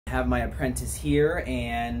have my apprentice here,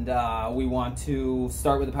 and we want to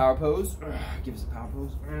start with a power pose. Give us a power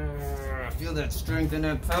pose. Feel that strength and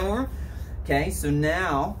that power. Okay, so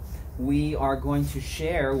now we are going to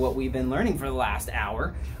share what we've been learning for the last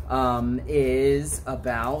hour, is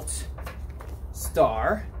about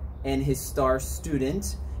Star and his Star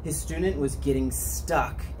student. His student was getting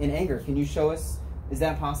stuck in anger. Can you show us? Is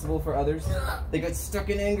that possible for others? They got stuck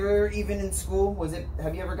in anger even in school.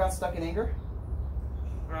 Have you ever got stuck in anger?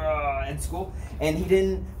 At school? And he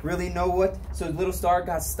didn't really know what, so little Star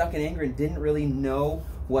got stuck in anger and didn't really know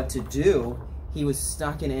what to do. He was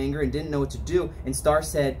stuck in anger and didn't know what to do. And Star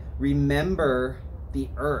said, remember the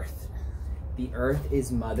earth. The earth is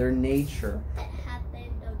Mother Nature. It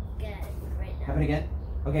happened again right now. Happen again?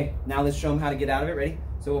 Okay, now let's show him how to get out of it. Ready?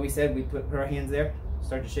 So what we said, we put our hands there,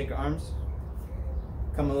 start to shake our arms.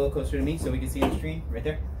 Come a little closer to me so we can see on the screen, right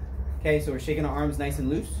there. Okay, so we're shaking our arms nice and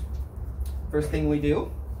loose. First thing we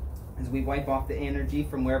do is we wipe off the energy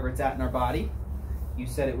from wherever it's at in our body. You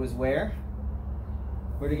said it was where?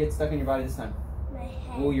 Where did it get stuck in your body this time? My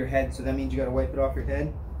head. Oh, your head. So that means you got to wipe it off your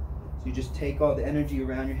head. So you just take all the energy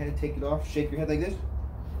around your head, take it off, shake your head like this.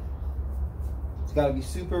 It's got to be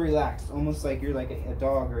super relaxed, almost like you're like a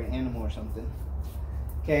dog or an animal or something.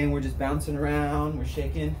 Okay, and we're just bouncing around, we're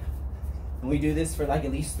shaking. And we do this for like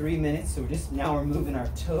at least 3 minutes. So now we're moving our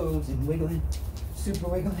toes and wiggling, super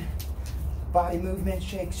wiggling. Body movement,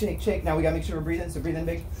 shake, shake, shake. Now we gotta make sure we're breathing, so breathe in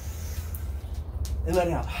big. And let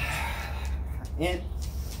it out. In.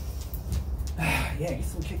 Yeah, get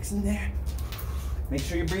some kicks in there. Make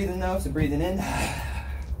sure you're breathing though, so breathing in.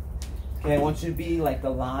 Okay, I want you to be like the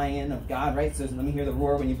lion of God, right? So let me hear the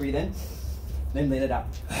roar when you breathe in. Then let it out.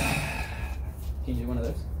 Can you do one of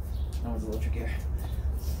those? That one's a little trickier.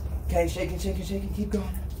 Okay, shaking, shaking, shaking, keep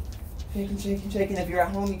going. Shaking, shaking, shaking. If you're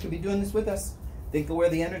at home, you could be doing this with us. Think of where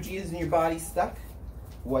the energy is in your body stuck.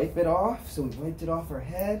 Wipe it off. So we wiped it off our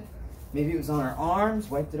head. Maybe it was on our arms.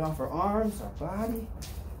 Wiped it off our arms, our body.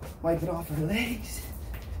 Wipe it off our legs.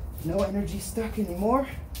 No energy stuck anymore.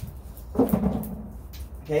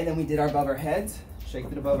 Okay, then we did our above our heads. Shake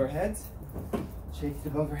it above our heads. Shake it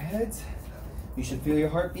above our heads. You should feel your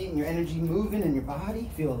heartbeat and your energy moving in your body.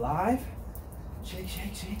 Feel alive. Shake,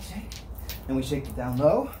 shake, shake, shake. And we shake it down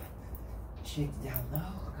low. Shake it down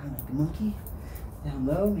low, kind of like a monkey. Down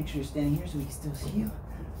low, make sure you're standing here so we can still see you.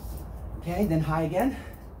 Okay, then high again.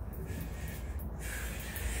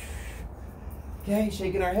 Okay,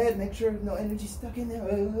 shaking our head, make sure no energy stuck in there.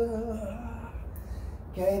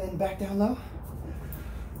 Okay, then back down low.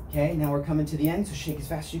 Okay, now we're coming to the end, so shake as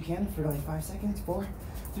fast as you can for like 5 seconds. 4,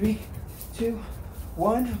 3, 2,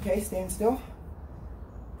 1. Okay, stand still.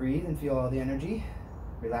 Breathe and feel all the energy.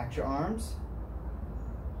 Relax your arms.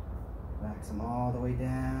 Relax them all the way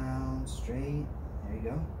down, straight. There you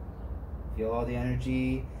go. Feel all the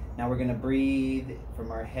energy. Now we're gonna breathe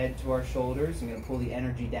from our head to our shoulders. I'm gonna pull the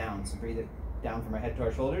energy down. So breathe it down from our head to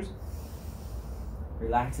our shoulders.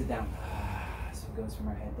 Relax it down. So it goes from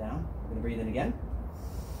our head down. We're gonna breathe in again.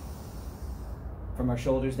 From our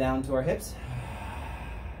shoulders down to our hips.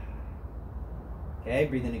 Okay,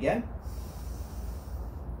 breathe in again.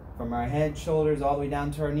 From our head, shoulders, all the way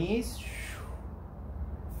down to our knees.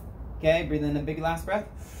 Okay, breathe in a big last breath.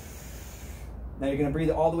 Now you're gonna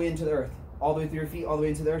breathe all the way into the earth. All the way through your feet, all the way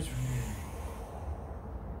into the earth.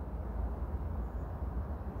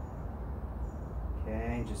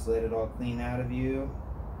 Okay, just let it all clean out of you.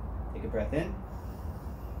 Take a breath in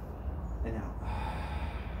and out.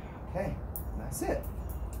 Okay, that's it.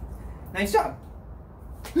 Nice job.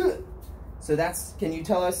 Good. So can you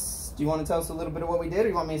tell us, do you want to tell us a little bit of what we did, or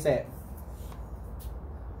you want me to say it?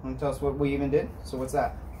 Want to tell us what we even did? So what's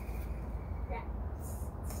that?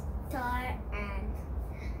 Star and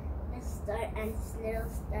little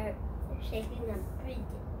Star shaking and breathing.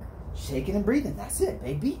 Shaking and breathing, that's it,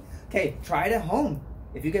 baby. Okay, try it at home.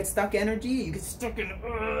 If you get stuck energy, you get stuck in,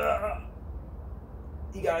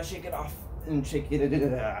 you gotta shake it off and shake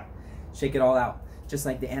it all out. Just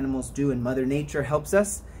like the animals do, and Mother Nature helps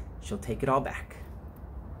us, she'll take it all back.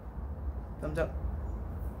 Thumbs up.